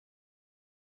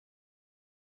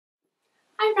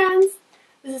Hi friends!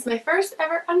 This is my first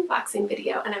ever unboxing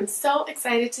video and I'm so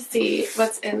excited to see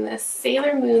what's in this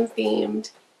Sailor Moon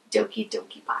themed Doki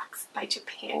Doki box by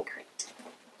Japan Crate.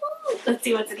 Ooh, let's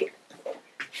see what's in here.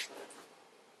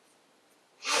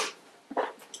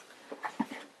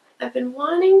 I've been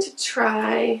wanting to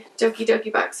try Doki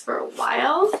Doki box for a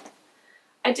while.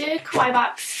 I did Kawaii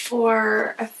box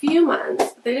for a few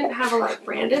months, but they didn't have a lot of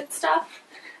branded stuff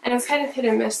and it was kind of hit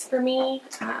or miss for me,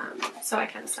 so I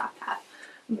kind of stopped that.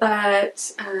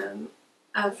 But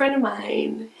a friend of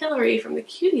mine, Hillary from the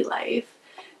Cutie Life,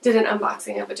 did an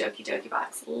unboxing of a Doki Doki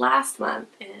box last month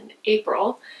in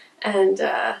April, and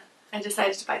I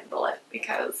decided to bite the bullet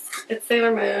because it's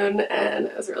Sailor Moon and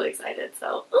I was really excited,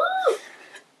 so ooh!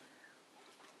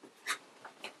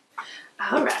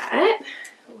 Alright,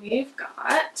 we've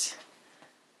got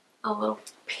a little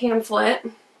pamphlet.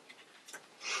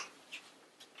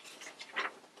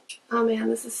 Oh man,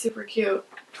 this is super cute.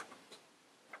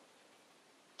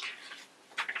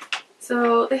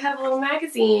 So they have a little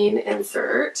magazine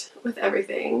insert with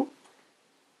everything.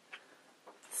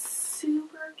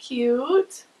 Super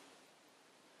cute.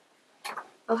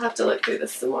 I'll have to look through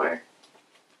this some more.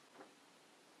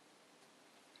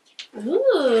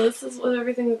 Ooh, this is what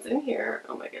everything that's in here.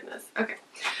 Oh my goodness. Okay.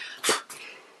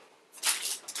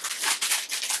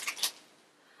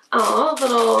 Oh,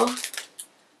 little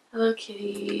Hello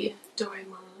Kitty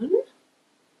Doraemon. Did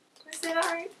I say that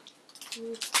right?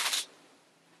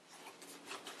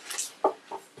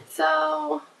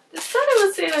 So, this said it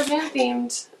was Sailor Moon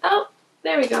themed. Oh,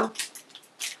 there we go.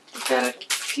 We've got a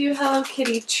few Hello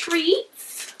Kitty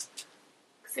treats.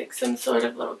 Looks like some sort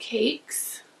of little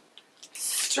cakes.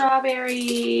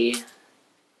 Strawberry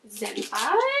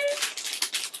Zenpai.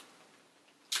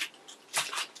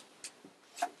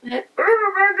 And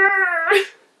burger! Look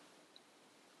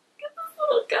at this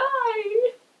little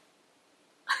guy.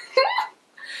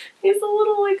 He's a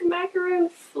little like macaroon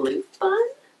flute bun.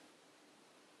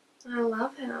 I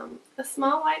love him. A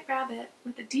small white rabbit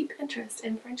with a deep interest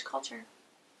in French culture.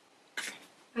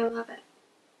 I love it.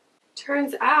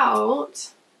 Turns out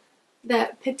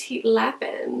that Petite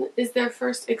Lapin is their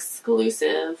first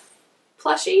exclusive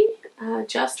plushie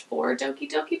just for Doki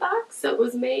Doki box. So it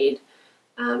was made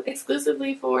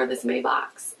exclusively for this May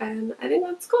box. And I think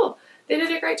that's cool. They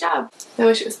did a great job. I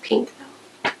wish it was pink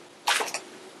though.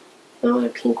 I want a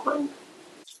pink one.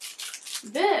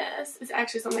 This is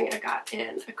actually something I got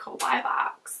in a Kawaii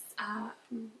box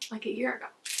like a year ago.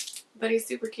 But he's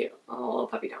super cute. A little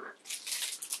puppy donut.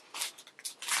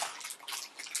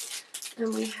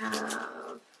 And we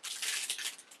have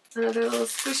another little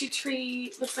squishy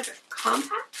treat. Looks like a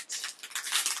compact.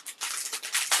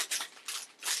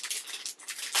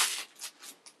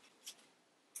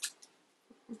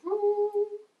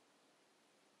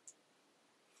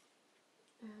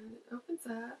 And it opens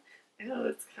up. Oh,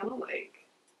 it's kind of like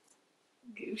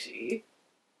Gucci.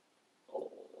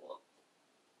 Oh.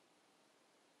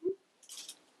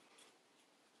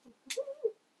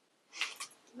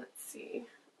 Let's see.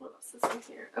 What else is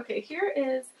in here? Okay, here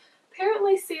is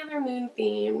apparently Sailor Moon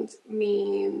themed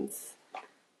means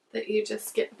that you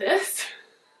just get this.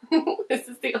 This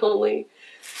is the only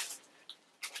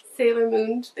Sailor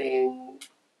Moon themed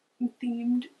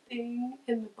thing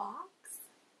in the box.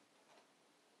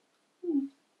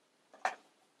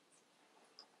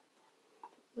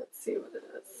 Let's see what it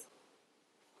is.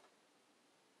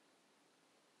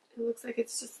 It looks like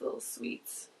it's just little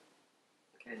sweets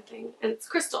kind of thing. And it's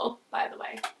crystal, by the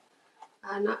way.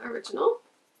 Not original.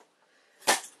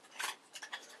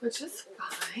 Which is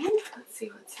fine. Let's see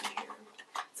what's in here.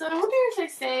 So I wonder if they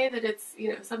say that it's, you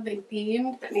know, something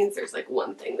themed, that means there's like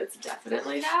one thing that's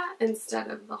definitely that instead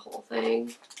of the whole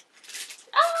thing.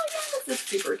 Oh yeah, this is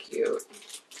super cute.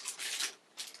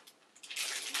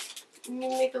 I'm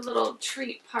gonna make a little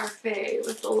treat parfait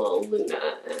with a little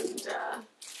Luna and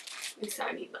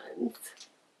Usagi buns.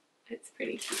 It's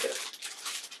pretty cute.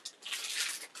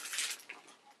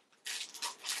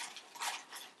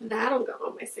 That'll go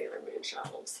on my Sailor Moon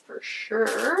shelves for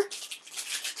sure.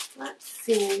 Let's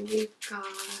see, we've got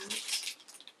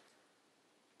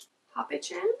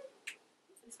Hoppe-chan.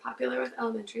 Is popular with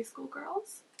elementary school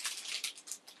girls.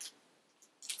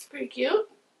 It's pretty cute.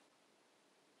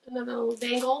 Another little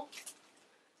dangle.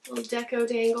 Little deco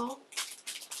dangle.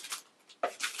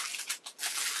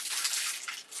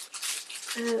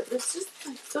 And there's just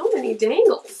like so many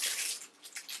dangles.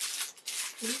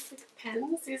 These like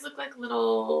pens. These look like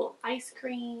little ice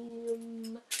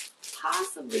cream,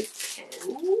 possibly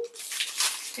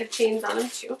pens. They have chains on them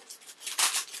too.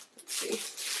 Let's see. Does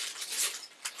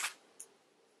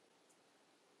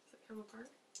it come apart?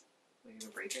 Am I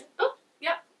gonna break it? Oh,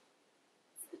 yep.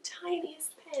 It's the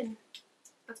tiniest pen. pen.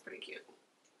 That's pretty cute.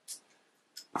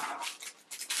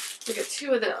 We got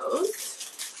 2 of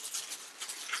those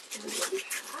in 1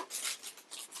 pack.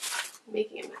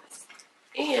 Making a mess.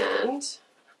 And,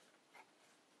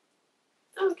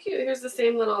 oh cute, here's the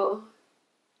same little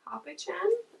Hoppe-chan.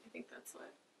 I think that's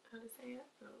how to say it.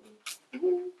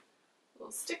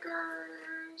 Little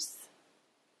stickers.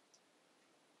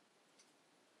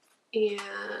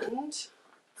 And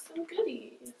some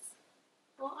goodies.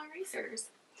 Little erasers.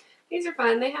 These are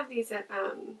fun. They have these at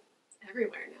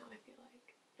everywhere now, I feel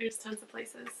like. There's tons of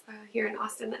places here in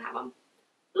Austin that have them.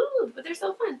 Ooh, but they're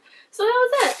so fun. So that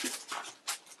was it.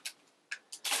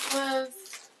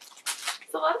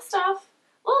 It's a lot of stuff.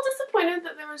 A little disappointed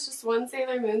that there was just one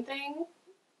Sailor Moon thing.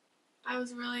 I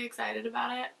was really excited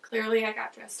about it. Clearly I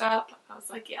got dressed up. I was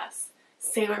like, yes,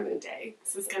 Sailor Moon Day.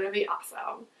 This is going to be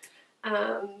awesome.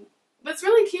 But it's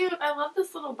really cute. I love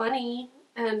this little bunny.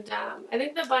 And I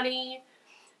think the bunny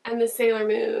and the Sailor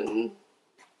Moon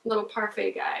little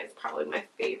parfait guy is probably my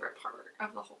favorite part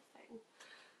of the whole thing.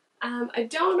 I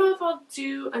don't know if I'll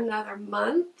do another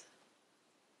month.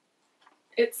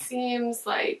 It seems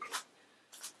like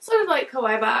sort of like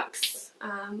Kawaii Box,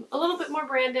 a little bit more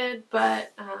branded,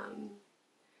 but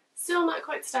still not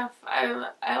quite stuff.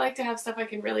 I like to have stuff I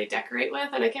can really decorate with,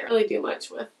 and I can't really do much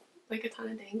with like a ton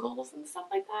of dangles and stuff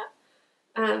like that.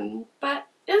 But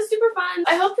it was super fun.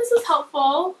 I hope this was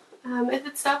helpful. If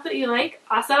it's stuff that you like,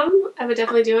 awesome. I would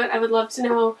definitely do it. I would love to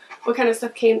know what kind of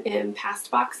stuff came in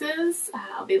past boxes.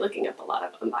 I'll be looking up a lot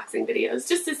of unboxing videos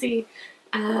just to see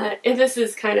if this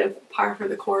is kind of par for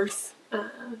the course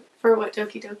for what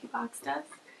Doki Doki Box does.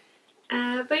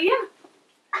 But yeah,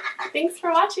 thanks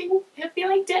for watching. Hope you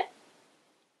liked it.